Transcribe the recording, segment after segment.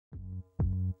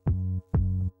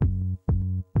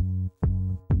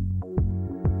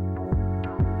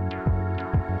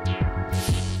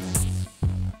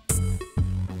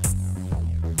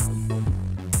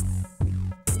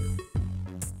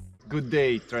Good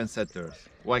day, trendsetters.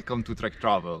 Welcome to Trek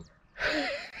Travel.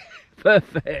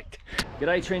 Perfect.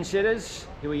 G'day, trendsetters.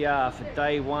 Here we are for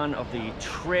day one of the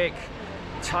Trek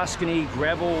Tuscany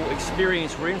gravel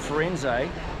experience. We're in Florence.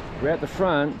 We're at the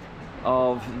front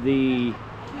of the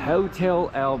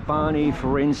Hotel Albani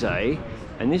Florence,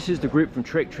 and this is the group from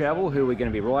Trek Travel who we're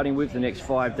going to be riding with the next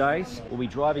 5 days. We'll be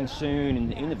driving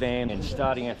soon in the van and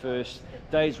starting our first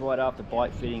day's ride up, the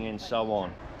bike fitting and so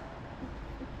on.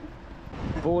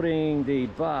 Boarding the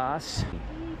bus.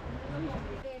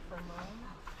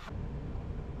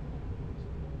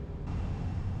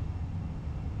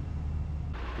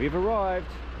 We've arrived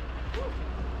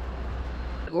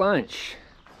at lunch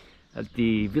at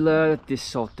the Villa di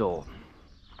Sotto.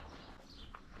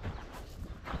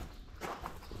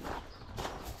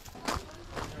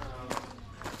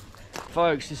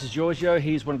 Folks, this is Giorgio.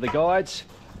 He's one of the guides.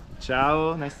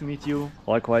 Ciao, nice to meet you.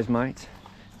 Likewise, mate.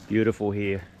 Beautiful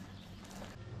here.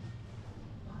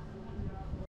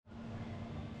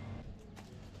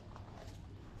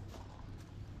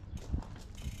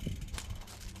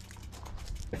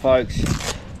 Folks,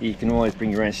 you can always bring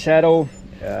your own saddle.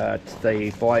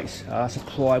 The bikes are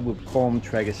supplied with bomb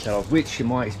tracker saddles, which in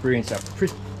my experience are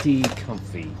pretty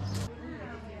comfy.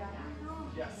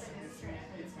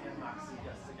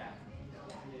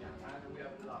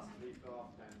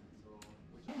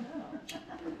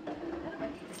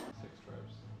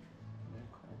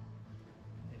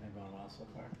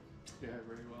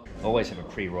 Always have a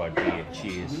pre-ride beer.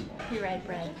 Cheers. Pre-ride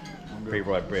bread.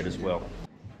 Pre-ride bread as well.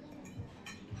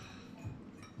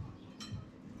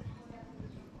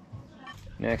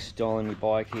 Next, dialing your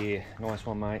bike here. Nice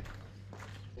one, mate.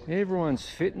 Everyone's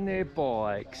fitting their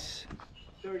bikes.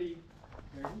 30.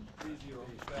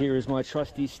 Here is my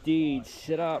trusty steed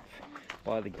set up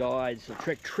by the guides of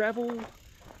Trek Travel.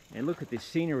 And look at this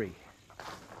scenery.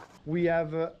 We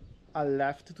have a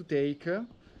left to take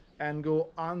and go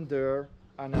under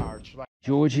an arch.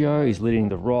 Giorgio is leading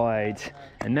the ride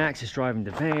and Max is driving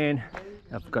the van.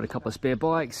 I've got a couple of spare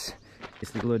bikes.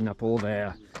 Just loading up all of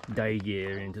our day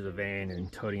gear into the van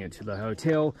and toting it to the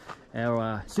hotel.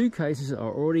 Our suitcases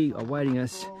are already awaiting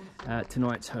us at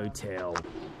tonight's hotel.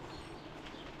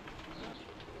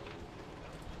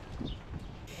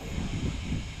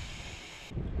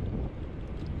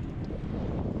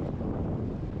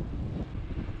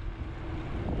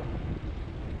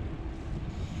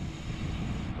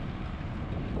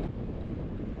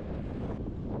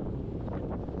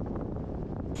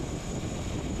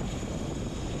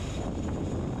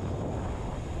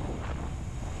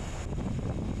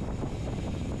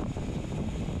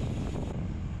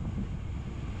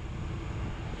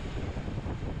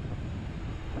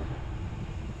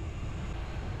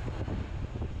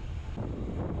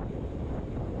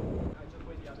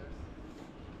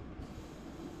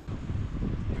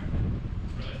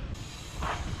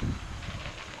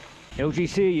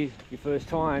 LGC, your first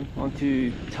time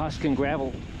onto Tuscan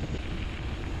gravel.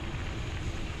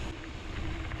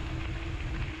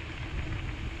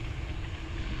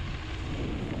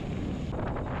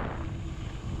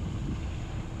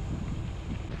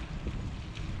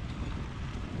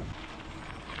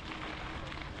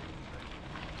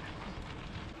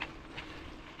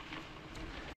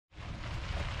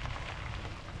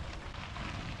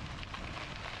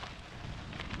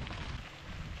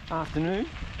 Afternoon.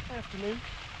 Afternoon.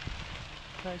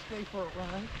 Nice day for a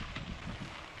ride.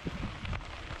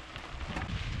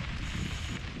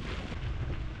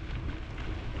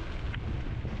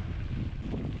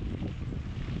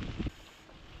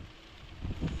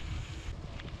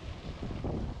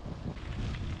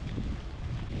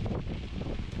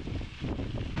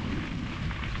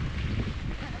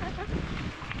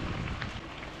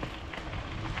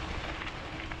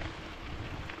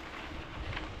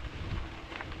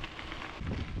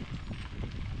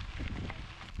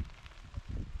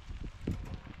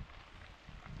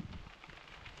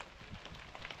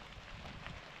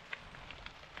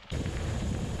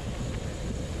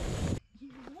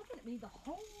 The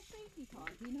whole safety talk,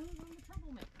 you know, I'm the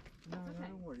troublemaker. No, It's okay.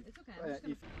 don't worry. It's okay. I'm just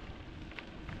gonna...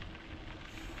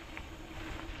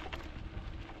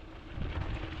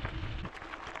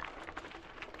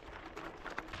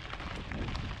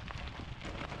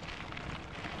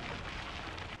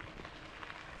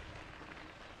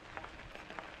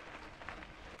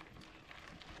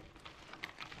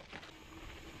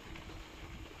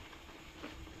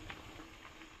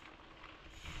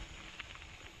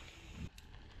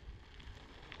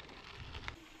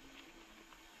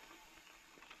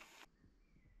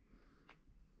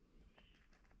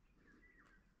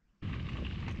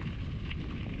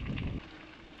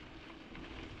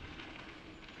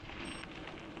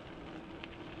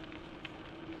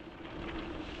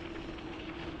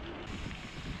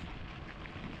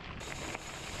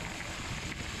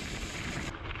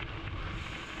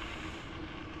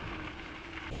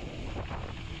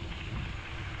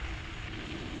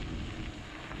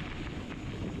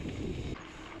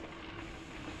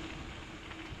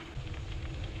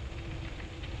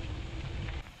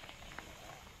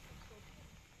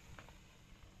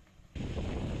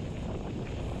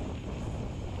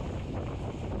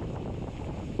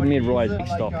 mid-ride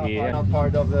It's, stop a here. final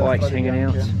part of the Bikes Abbadia, hanging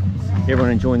out. yeah.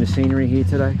 Everyone enjoying the scenery here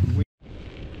today.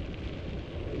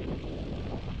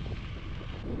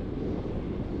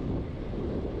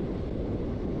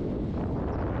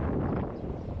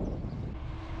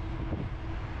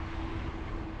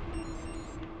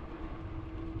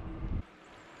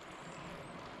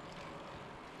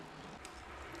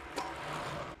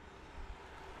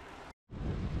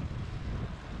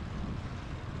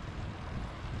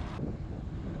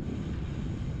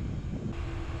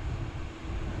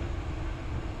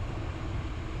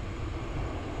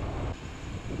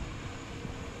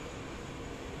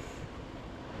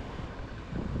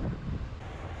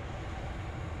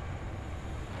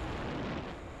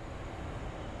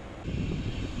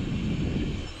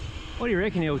 What do you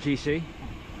reckon, LGC?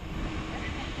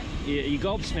 You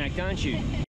gobsmacked, aren't you?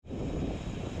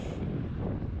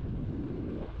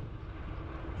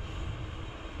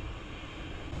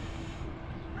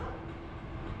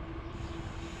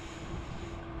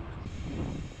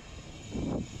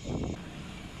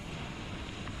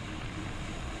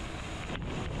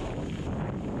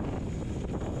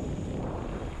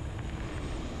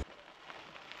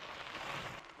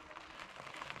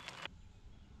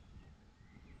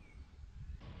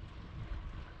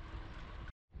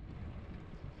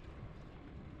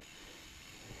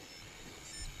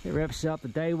 It wraps up the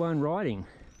day one riding.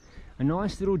 A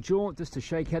nice little jaunt just to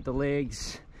shake out the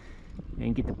legs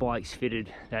and get the bikes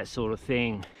fitted, that sort of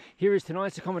thing. Here is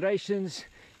tonight's accommodations,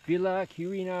 Villa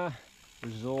Quirina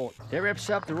Resort. That wraps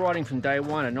up the riding from day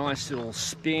one. A nice little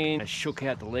spin. I shook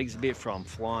out the legs a bit from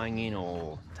flying in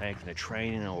or taking a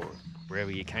train in or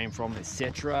wherever you came from,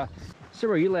 etc. So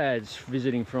where are you lads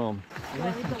visiting from?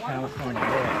 We're from California.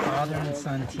 Father and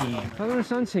son team. Father and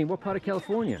son team. What part of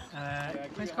California? A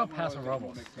place called Paso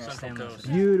Robles.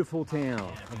 Beautiful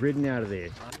town. I've ridden out of there.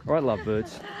 All right,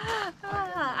 lovebirds.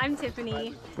 I'm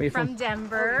Tiffany Where you from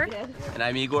Denver. And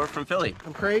I'm Igor from Philly.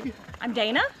 I'm Craig, I'm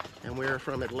Dana. and we're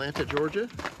from Atlanta, Georgia,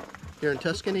 here in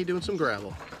Tuscany doing some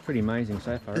gravel. Pretty amazing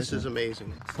so far. This isn't is it?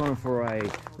 amazing. It's time for a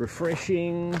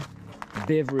refreshing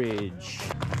beverage.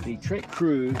 The Trek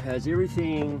crew has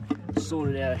everything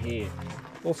sorted out here.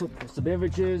 Also, some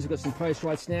beverages, we've got some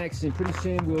post-ride snacks, and pretty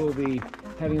soon we'll be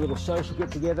having a little social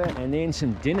get-together and then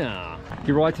some dinner.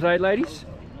 You ride today, ladies?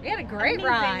 We had a great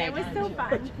ride. It was so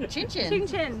fun. Chin chin. Chin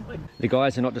chin. The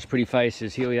guys are not just pretty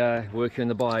faces. Here we are, working on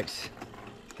the bikes.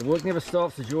 The work never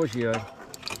stops, the Giorgio.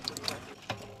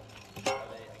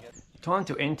 Time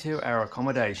to enter our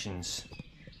accommodations.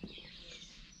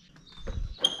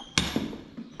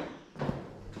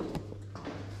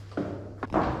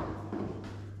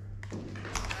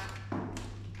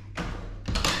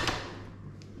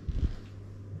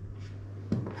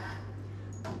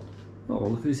 Oh,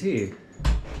 look who's here.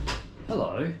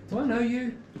 Hello, do I know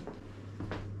you?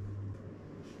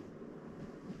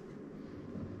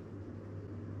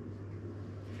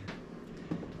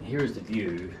 Here is the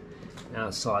view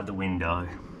outside the window.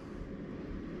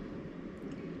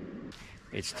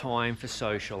 It's time for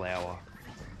social hour.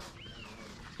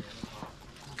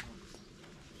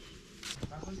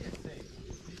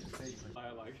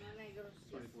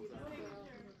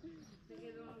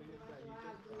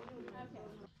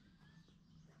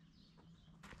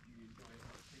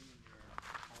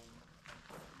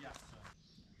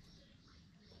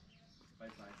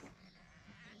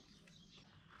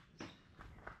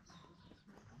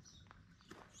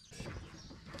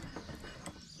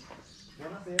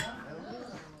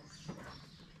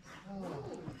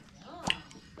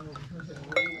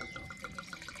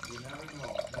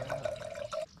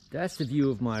 That's the view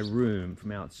of my room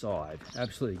from outside.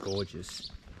 Absolutely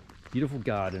gorgeous. Beautiful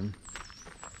garden.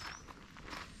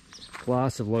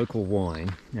 Glass of local wine.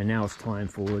 And now it's time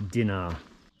for dinner.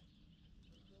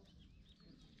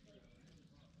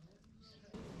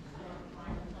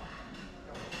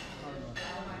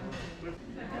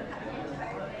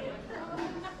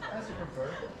 As you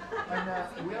prefer.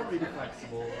 And we are really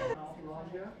flexible.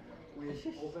 Longer with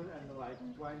open and like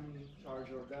 20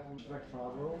 charger that will Trek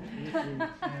travel.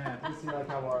 This is like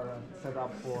our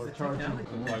setup for charging.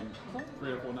 Like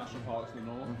 3 or 4 national parks in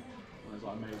the north. And there's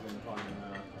like amazing climbing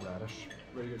there. Radish.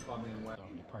 Really good climbing in wet.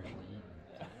 Partially.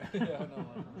 Yeah, no,